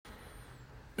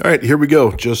All right, here we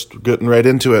go. Just getting right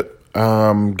into it.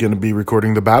 I'm going to be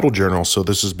recording the battle journal. So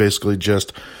this is basically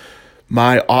just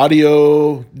my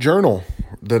audio journal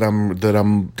that I'm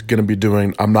going to be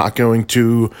doing. I'm not going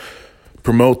to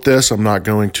promote this. I'm not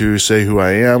going to say who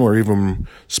I am or even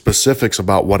specifics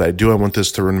about what I do. I want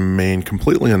this to remain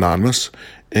completely anonymous.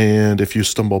 And if you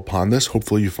stumble upon this,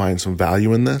 hopefully you find some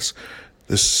value in this.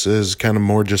 This is kind of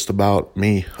more just about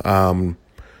me.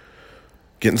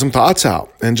 Getting some thoughts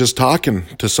out and just talking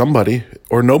to somebody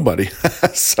or nobody.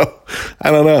 So I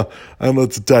don't know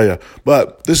what to tell you.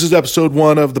 But this is episode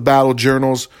 1 of the Battle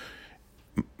Journals.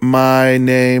 My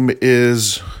name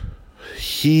is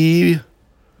He,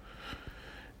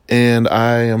 and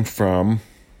I am from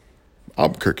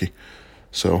Albuquerque.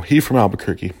 So He from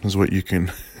Albuquerque is what you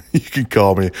can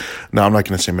call me. No, I'm not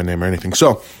going to say my name or anything.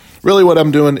 So really what I'm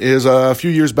doing is a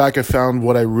few years back, I found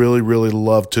what I really, really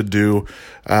love to do.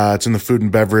 It's in the food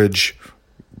and beverage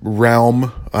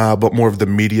realm, but more of the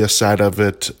media side of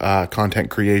it, content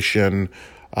creation,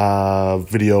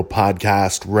 video,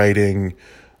 podcast, writing,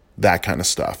 that kind of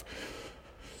stuff.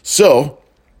 So,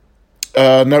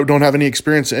 no, don't have any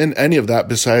experience in any of that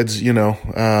besides,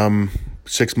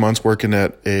 6 months working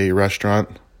at a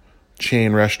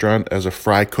chain restaurant as a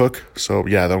fry cook. So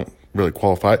yeah, I don't really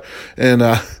qualify. And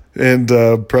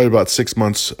probably about 6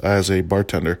 months as a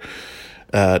bartender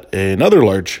at another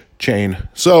large chain.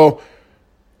 So,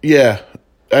 yeah,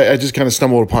 I just kind of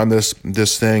stumbled upon this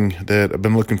thing that I've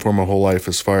been looking for my whole life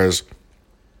as far as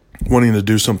wanting to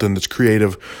do something that's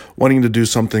creative, wanting to do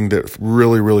something that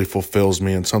really, really fulfills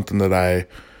me and something that I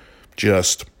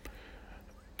just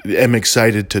am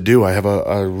excited to do. I have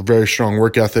a very strong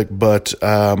work ethic, but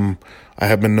I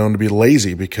have been known to be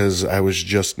lazy because I was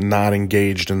just not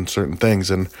engaged in certain things.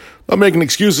 And I'm not making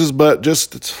excuses, but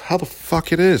just it's how the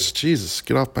fuck it is. Jesus,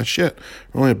 get off my shit.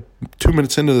 We're only 2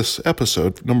 minutes into this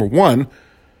episode. Number 1,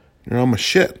 you're on my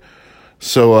shit.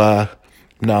 So,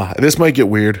 no, this might get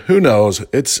weird. Who knows?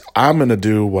 I'm going to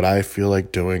do what I feel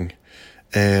like doing.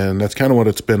 And that's kind of what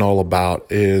it's been all about,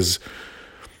 is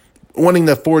wanting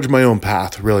to forge my own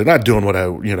path, really. Not doing what I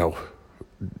want to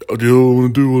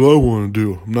do what I want to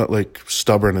do. I'm not like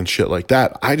stubborn and shit like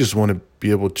that. I just want to be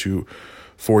able to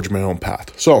forge my own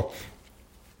path. So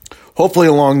hopefully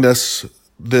along this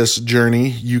journey,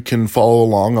 you can follow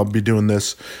along. I'll be doing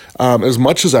this as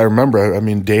much as I remember. I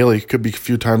mean, daily. It could be a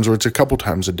few times or it's a couple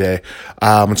times a day.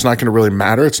 It's not going to really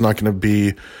matter. I'm not going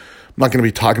to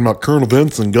be talking about current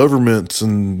events and governments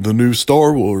and the new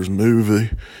Star Wars movie.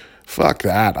 Fuck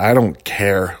that. I don't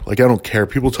care. I don't care.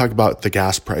 People talk about the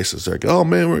gas prices. They're like, oh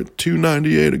man, we're at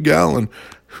 $2.98 a gallon.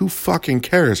 Who fucking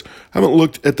cares? I haven't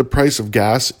looked at the price of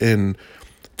gas in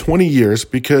 20 years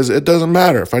because it doesn't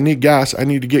matter. If I need gas, I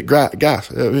need to get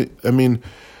gas. I mean,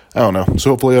 I don't know. So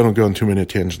hopefully I don't go on too many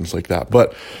tangents like that.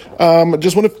 But I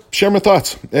just want to share my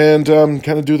thoughts and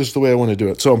kind of do this the way I want to do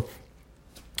it. So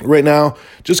right now,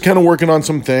 just kind of working on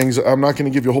some things. I'm not going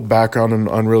to give you a whole background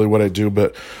on really what I do,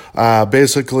 but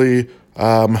basically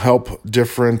help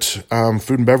different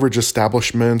food and beverage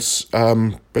establishments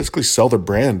basically sell their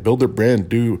brand, build their brand,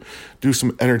 do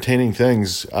some entertaining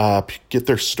things, get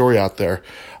their story out there.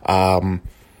 I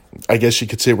guess you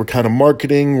could say we're kind of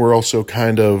marketing. We're also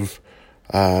kind of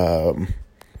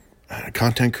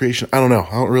content creation. I don't know.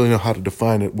 I don't really know how to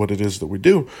define it, what it is that we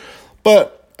do,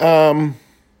 but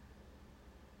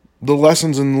the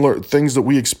lessons and things that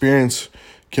we experience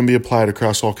can be applied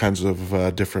across all kinds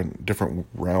of different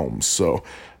realms. So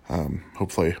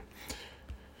hopefully,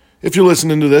 if you're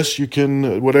listening to this, you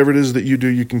can, whatever it is that you do,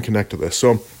 you can connect to this.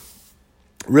 So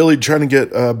really trying to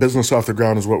get business off the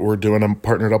ground is what we're doing. I'm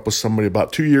partnered up with somebody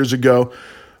about 2 years ago.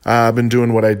 I've been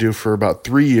doing what I do for about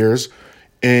 3 years,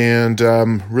 and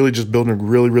really just building a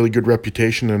really, really good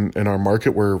reputation in our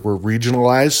market. We're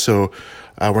regionalized, so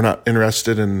we're not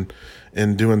interested in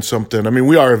doing something. I mean,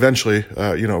 we are eventually,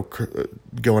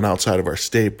 going outside of our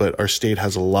state, but our state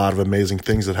has a lot of amazing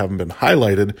things that haven't been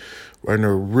highlighted. We're in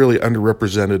a really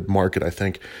underrepresented market, I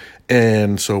think.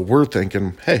 And so we're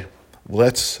thinking, hey,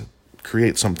 let's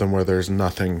create something where there's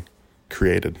nothing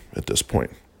created at this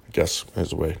point, I guess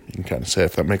is a way you can kind of say,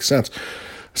 if that makes sense.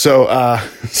 So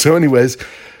anyways,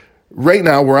 right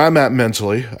now where I'm at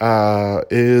mentally,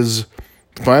 is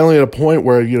finally at a point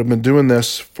where, I've been doing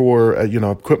this for, I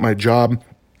quit my job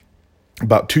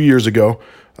about 2 years ago,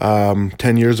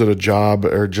 10 years at a job,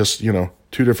 or just, 2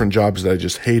 different jobs that I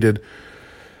just hated.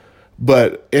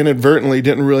 but inadvertently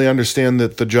didn't really understand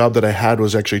that the job that I had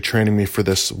was actually training me for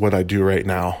this, what I do right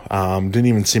now. Didn't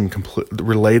even seem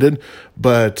related,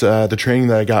 but the training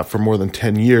that I got for more than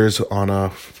 10 years on a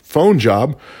phone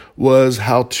job was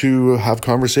how to have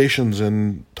conversations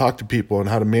and talk to people and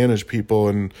how to manage people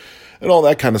and all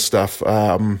that kind of stuff,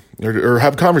 or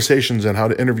have conversations and how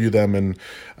to interview them and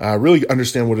really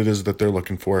understand what it is that they're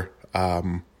looking for,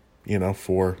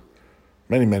 for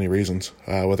many, many reasons,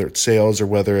 whether it's sales or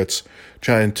whether it's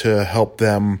trying to help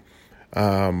them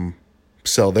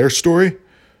sell their story.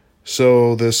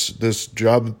 So this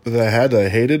job that I had that I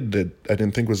hated, that I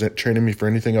didn't think was training me for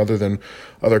anything other than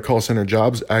other call center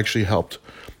jobs, actually helped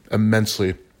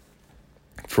immensely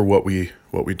for what we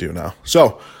do now.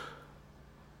 So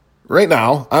right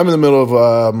now, I'm in the middle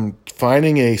of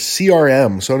finding a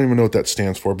CRM, so I don't even know what that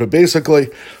stands for. But basically,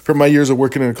 from my years of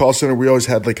working in a call center, we always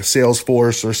had like a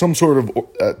Salesforce or some sort of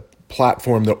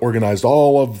platform that organized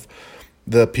all of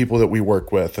the people that we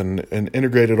work with and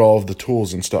integrated all of the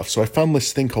tools and stuff. So I found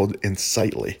this thing called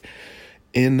Insightly.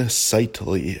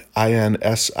 Insightly,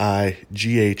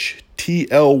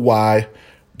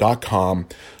 INSIGHTLY.com.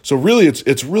 So really,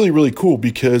 it's really, really cool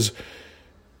because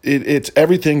it's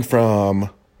everything from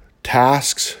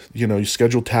tasks, you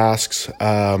schedule tasks,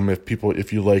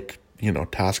 if you like,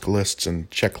 task lists and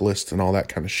checklists and all that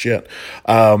kind of shit.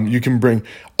 You can bring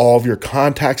all of your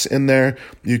contacts in there.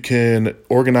 You can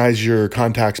organize your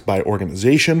contacts by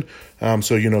organization.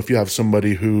 So, if you have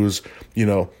somebody who's,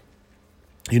 the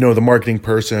marketing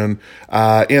person,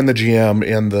 and the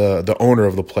GM and the owner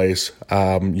of the place,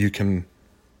 you can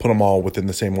put them all within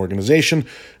the same organization. And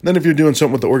then if you're doing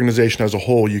something with the organization as a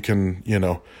whole, you can,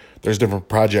 there's different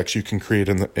projects you can create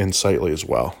in Insightly as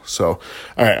well. So, all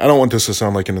right, I don't want this to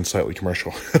sound like an Insightly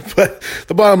commercial, but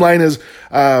the bottom line is,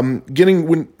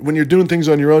 when you're doing things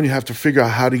on your own, you have to figure out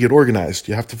how to get organized.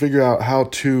 You have to figure out how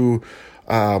to,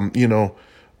 when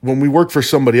we work for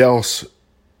somebody else,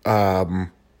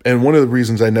 and one of the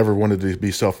reasons I never wanted to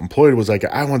be self-employed was like,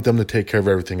 I want them to take care of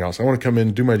everything else. I want to come in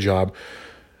and do my job.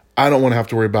 I don't want to have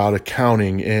to worry about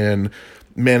accounting and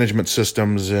management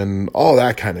systems and all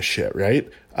that kind of shit, right?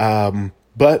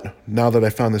 But now that I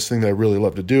found this thing that I really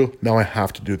love to do, now I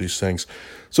have to do these things.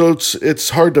 So it's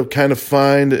hard to kind of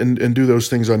find and do those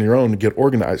things on your own to get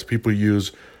organized. People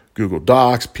use Google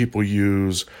Docs, people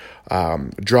use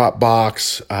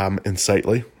Dropbox,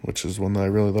 Insightly, which is one that I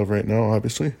really love right now,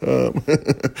 obviously.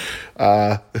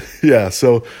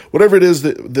 So whatever it is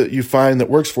that you find that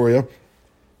works for you,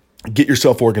 get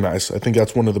yourself organized. I think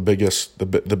that's one of the biggest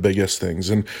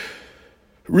things. And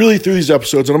really through these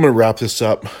episodes, and I'm going to wrap this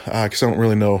up because I don't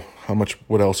really know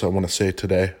what else I want to say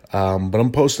today. But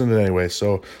I'm posting it anyway.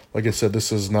 So like I said,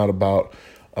 this is not about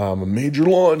a major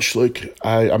launch. Like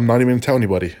I'm not even going to tell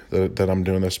anybody that I'm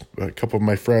doing this. A couple of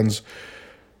my friends,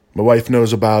 my wife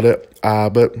knows about it.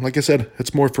 But like I said,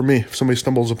 it's more for me. If somebody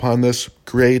stumbles upon this,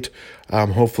 great.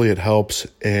 Hopefully it helps.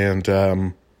 And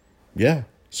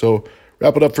so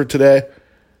wrap it up for today.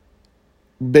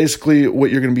 Basically,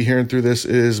 what you're going to be hearing through this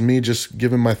is me just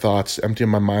giving my thoughts, emptying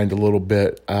my mind a little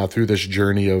bit through this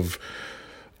journey of,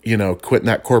 quitting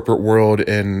that corporate world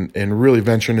and really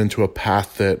venturing into a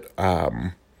path that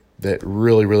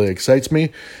really, really excites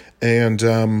me. And,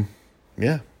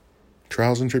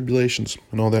 trials and tribulations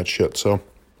and all that shit. So,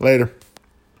 later.